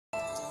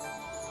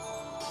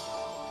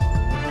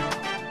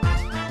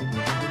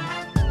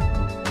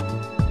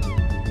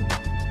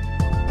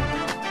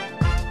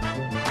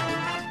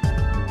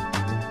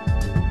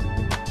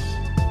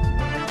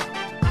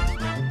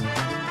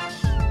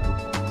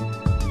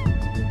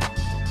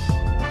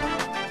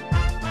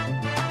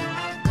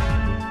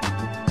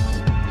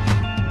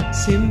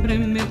Siempre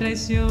me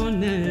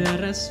traiciona la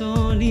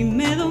razón y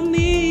me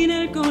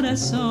domina el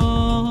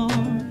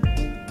corazón.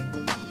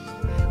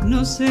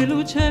 No sé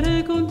luchar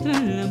contra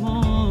el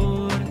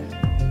amor.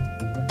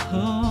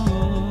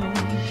 Oh.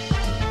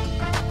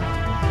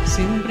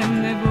 Siempre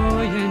me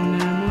voy a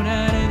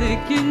enamorar de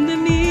quien de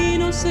mí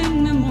no se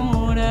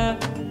enamora.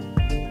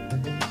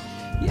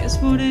 Y es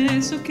por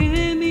eso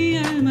que mi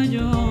alma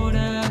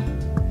llora.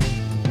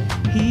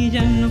 Y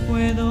ya no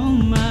puedo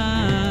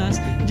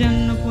más, ya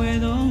no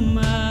puedo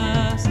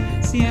más.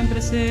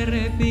 Siempre se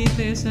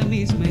repite esa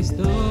misma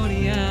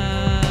historia.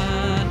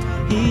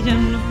 Y ya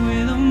no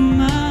puedo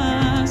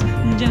más,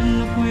 ya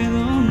no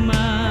puedo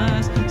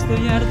más.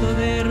 Estoy harto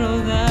de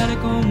rodar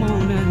como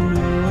una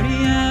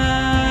noria.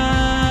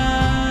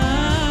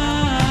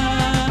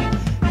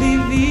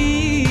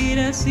 Vivir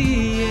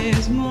así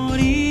es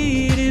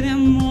morir de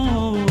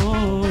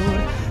amor.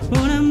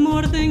 Por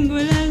amor tengo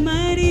el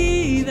alma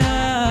herida.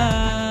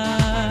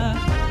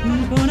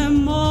 Por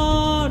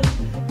amor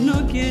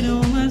no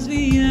quiero más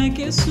vida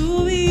que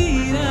su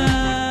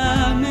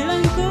vida.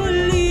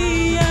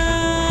 Melancolía.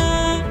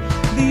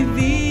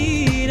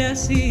 Vivir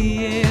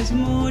así es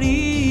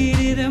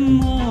morir de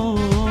amor.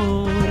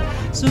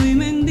 Soy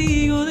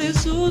mendigo de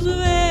sus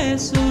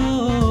besos.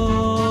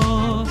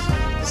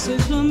 Soy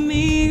su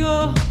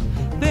amigo,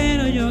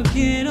 pero yo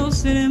quiero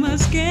ser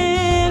más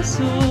que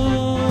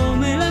eso.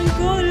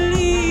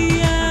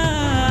 Melancolía.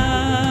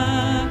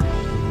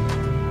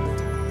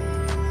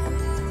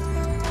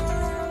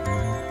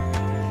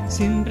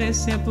 Siempre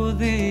se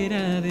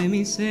apodera de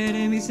mi ser,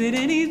 mi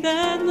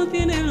serenidad no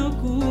tiene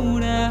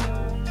locura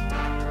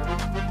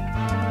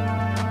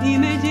y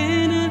me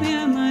llena de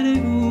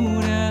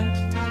amargura.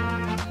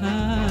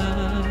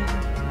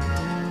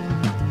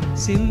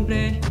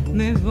 Siempre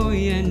me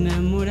voy a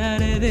enamorar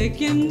de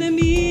quien de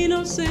mí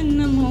no se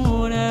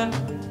enamora.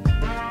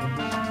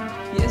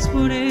 Y es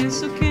por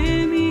eso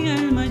que mi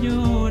alma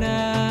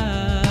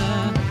llora.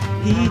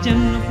 Y ya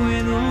no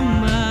puedo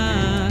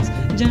más,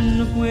 ya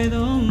no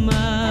puedo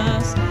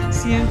más.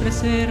 Siempre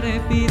se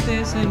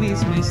repite esa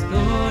misma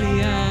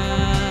historia.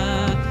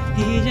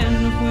 Y ya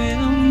no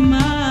puedo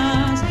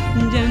más,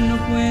 ya no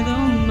puedo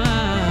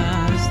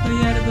más. Estoy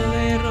harto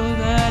de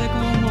rodar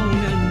como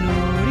una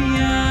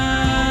noria.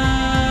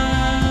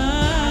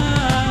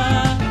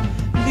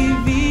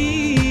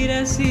 Vivir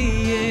así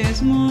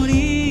es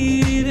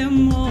morir de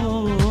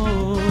amor.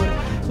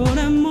 Por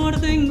amor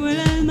tengo el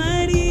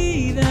alma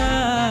herida.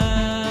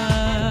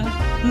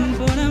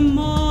 Por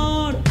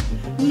amor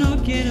no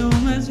quiero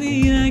más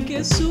vida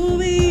que su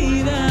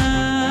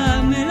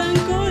vida.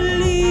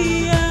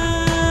 Melancolía.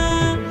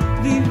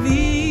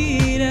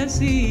 Vivir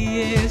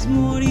así es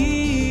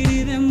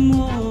morir de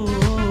amor.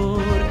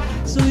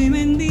 Soy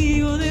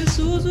mendigo de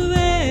sus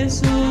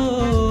besos.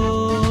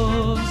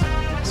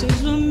 Soy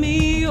su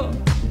amigo,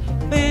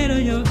 pero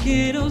yo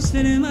quiero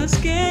ser más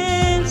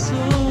que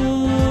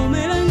eso.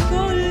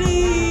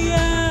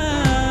 Melancolía.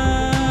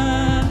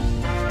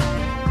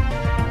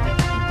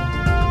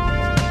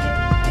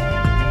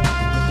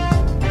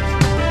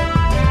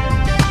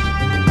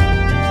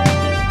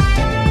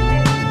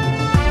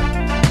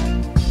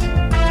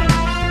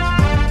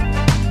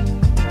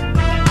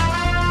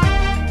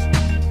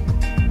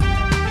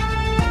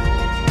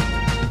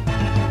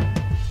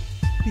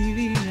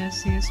 Vivir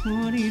así es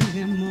morir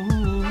de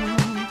amor.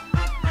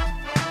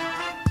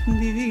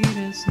 Vivir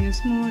así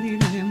es morir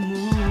de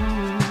amor.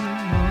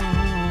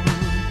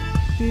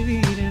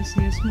 Vivir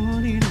así es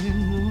morir de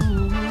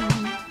amor.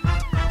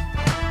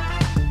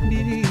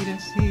 Vivir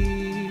así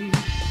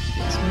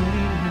es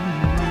morir de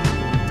amor.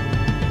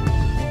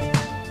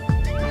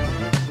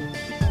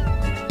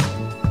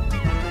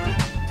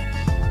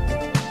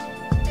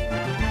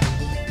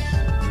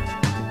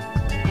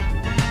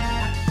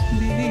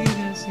 Vivir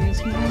así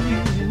es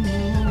morir.